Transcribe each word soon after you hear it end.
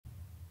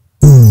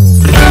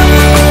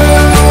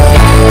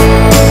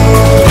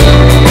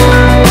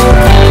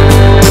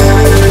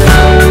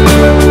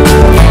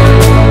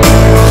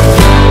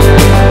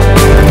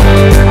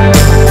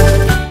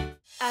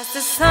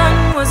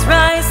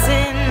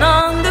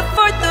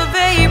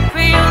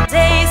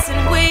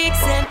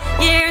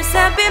years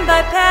have been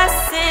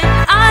bypassing.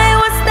 I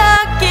was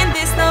stuck in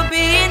this, no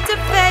being too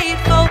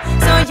faithful.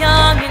 So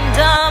young and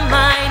dumb,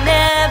 I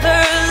never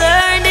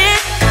learned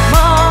it.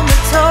 Mama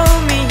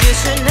told me you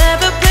should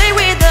never play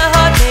with the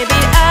heart. Maybe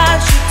I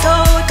should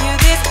told you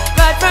this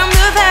right from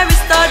the very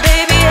start.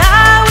 Baby,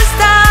 I was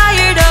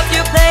tired of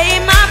you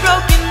playing my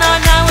broken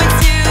heart. Now it's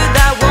you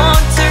that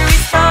want to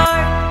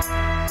restart.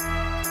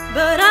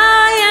 But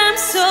I am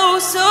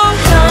so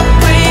done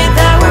with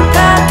our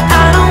path.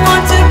 I don't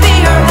want to be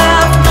your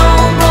half.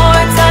 No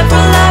more time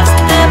for laughs,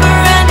 never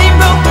ending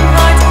broken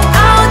hearts.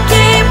 I'll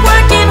keep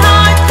working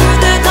hard through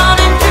the dawn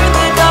and through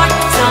the dark.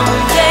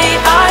 Someday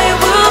I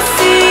will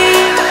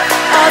see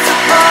us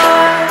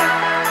apart.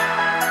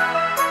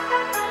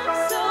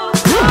 So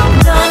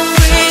done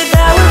with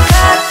our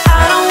path.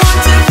 I don't want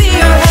to be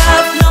your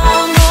half. No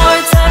more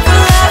time for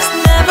laughs,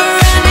 never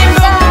ending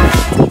broken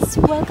hearts.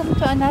 Welcome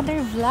to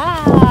another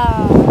vlog.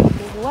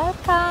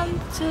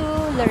 Welcome to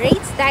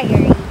Loraine's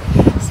Diary.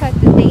 So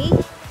today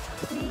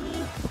we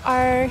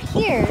are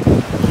here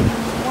in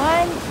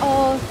one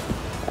of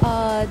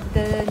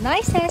the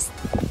nicest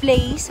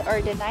place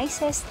or the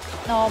nicest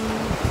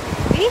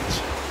beach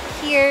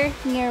here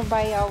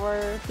nearby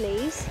our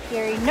place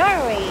here in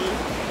Norway.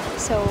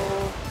 So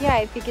yeah,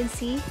 if you can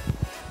see,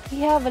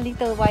 we have a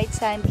little white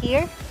sand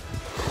here.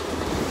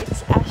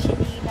 It's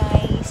actually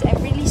nice. I'm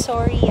really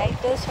sorry. I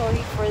feel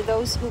sorry for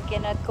those who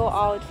cannot go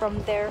out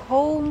from their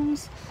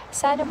homes.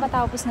 Sana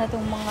matapos na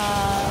itong mga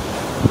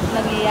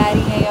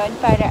nangyayari ngayon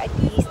para at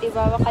least,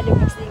 diba,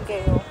 makalabas din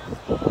kayo.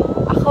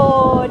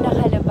 Ako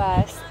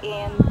nakalabas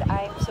and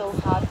I'm so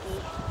happy.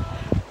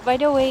 By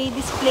the way,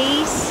 this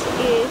place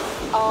is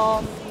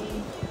I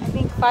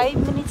think 5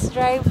 minutes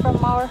drive from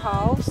our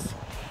house.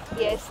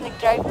 Yes,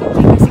 nag-drive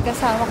kami kasi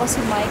kasama ko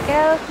si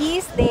Michael.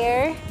 He's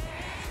there.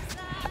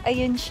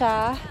 Ayun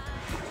siya.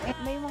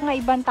 May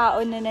mga ibang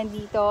tao na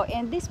nandito,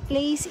 and this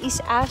place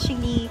is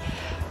actually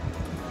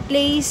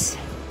place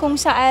kung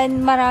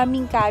saan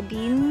maraming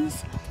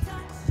cabins.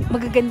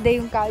 Magaganda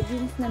yung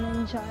cabins na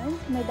nandyan.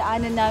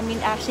 Nadaanan namin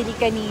actually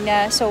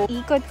kanina. So,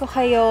 ikot ko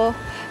kayo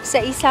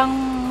sa isang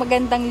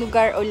magandang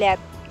lugar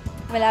ulit.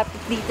 Malapit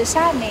dito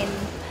sa amin.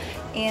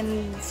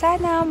 And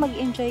sana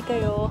mag-enjoy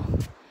kayo.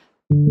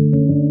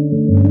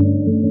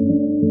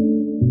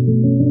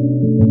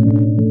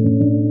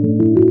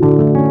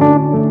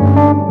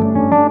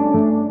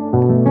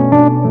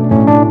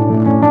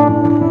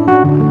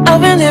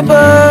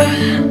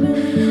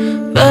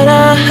 But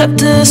I have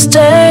to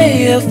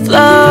stay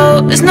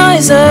afloat. It's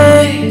not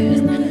easy.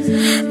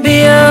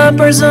 Be a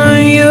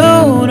person you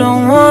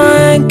don't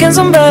want. Can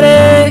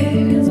somebody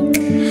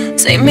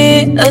take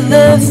me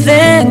other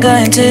thing?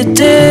 Going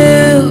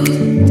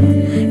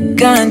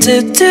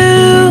to do?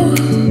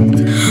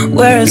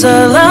 Where's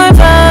the life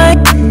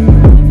like?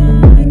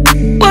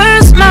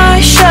 Where's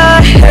my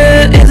shot?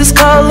 Is this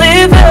called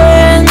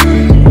living?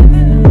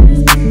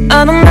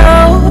 I don't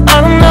know.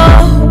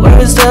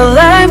 Where's the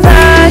life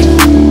like?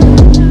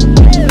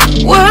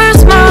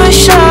 Where's my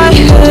shot?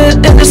 Is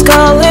this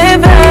called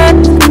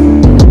living?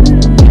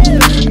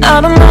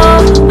 I don't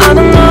know.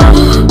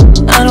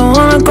 I don't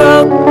wanna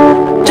grow.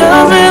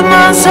 Just live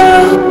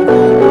myself.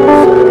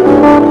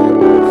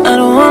 I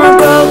don't wanna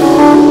grow.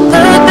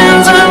 The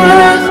things I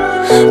left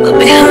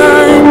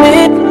behind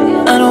me.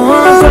 I don't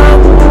wanna grow.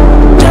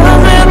 Just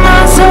live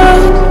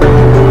myself.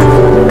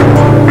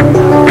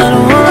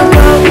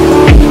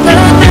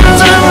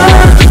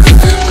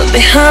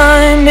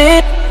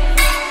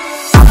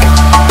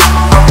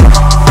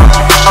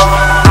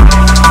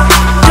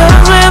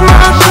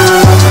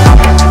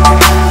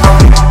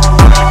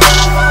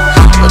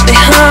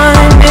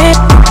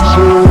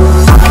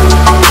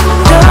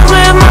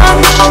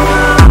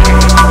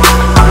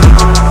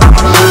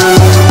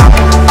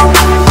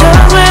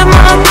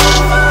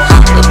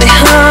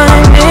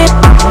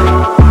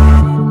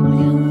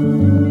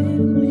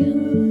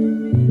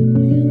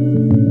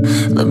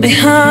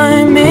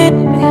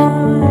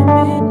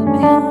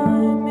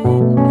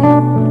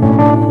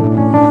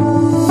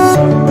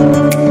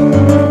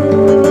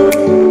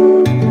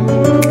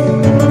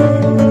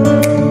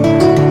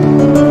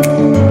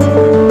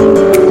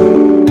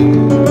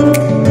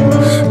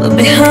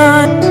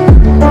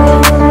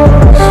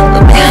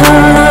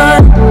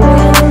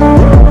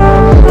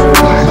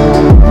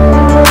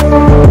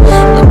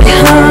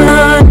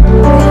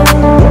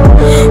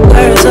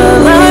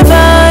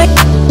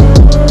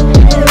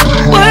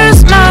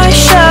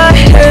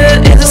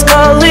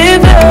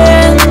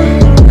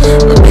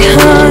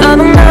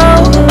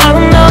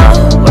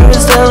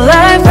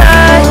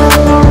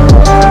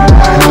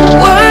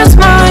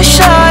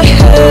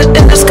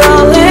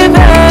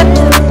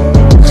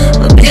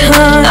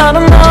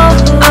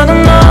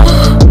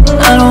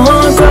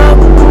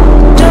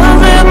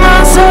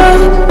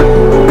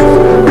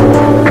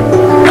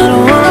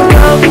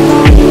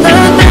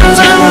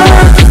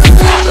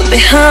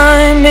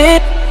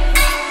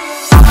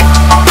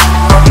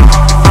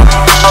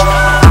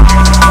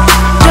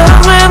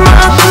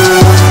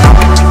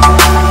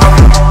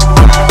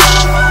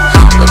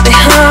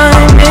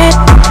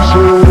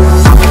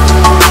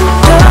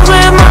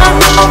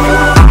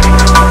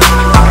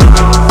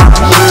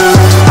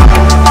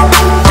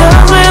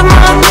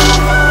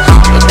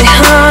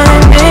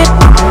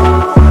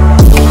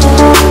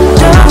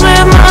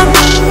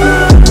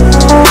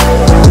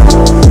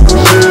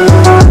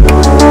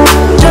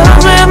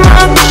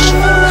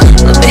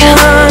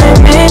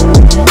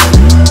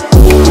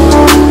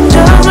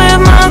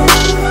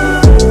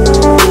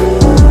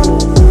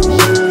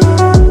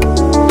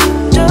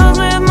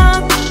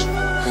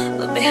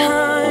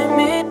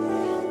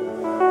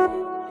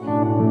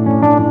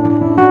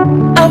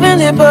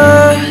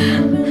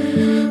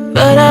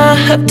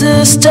 have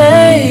to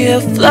stay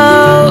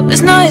afloat.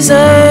 It's not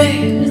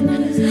easy.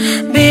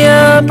 Be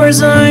a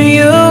person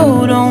you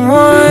don't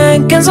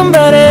want. Can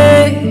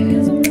somebody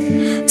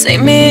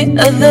take me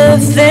other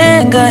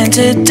thing? Going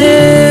to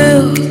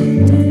do,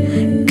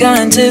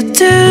 going to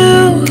do.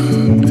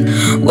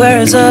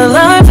 Where's the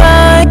life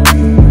like?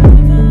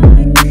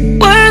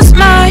 Where's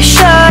my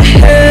shot?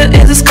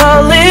 Is this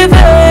called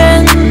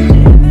living?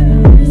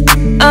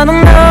 I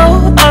don't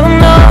know, I don't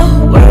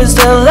know. Where's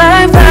the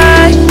life like?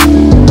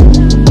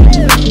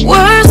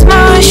 Where's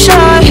my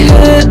shot?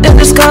 Is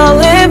this called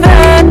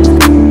living?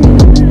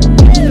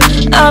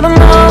 I don't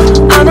know.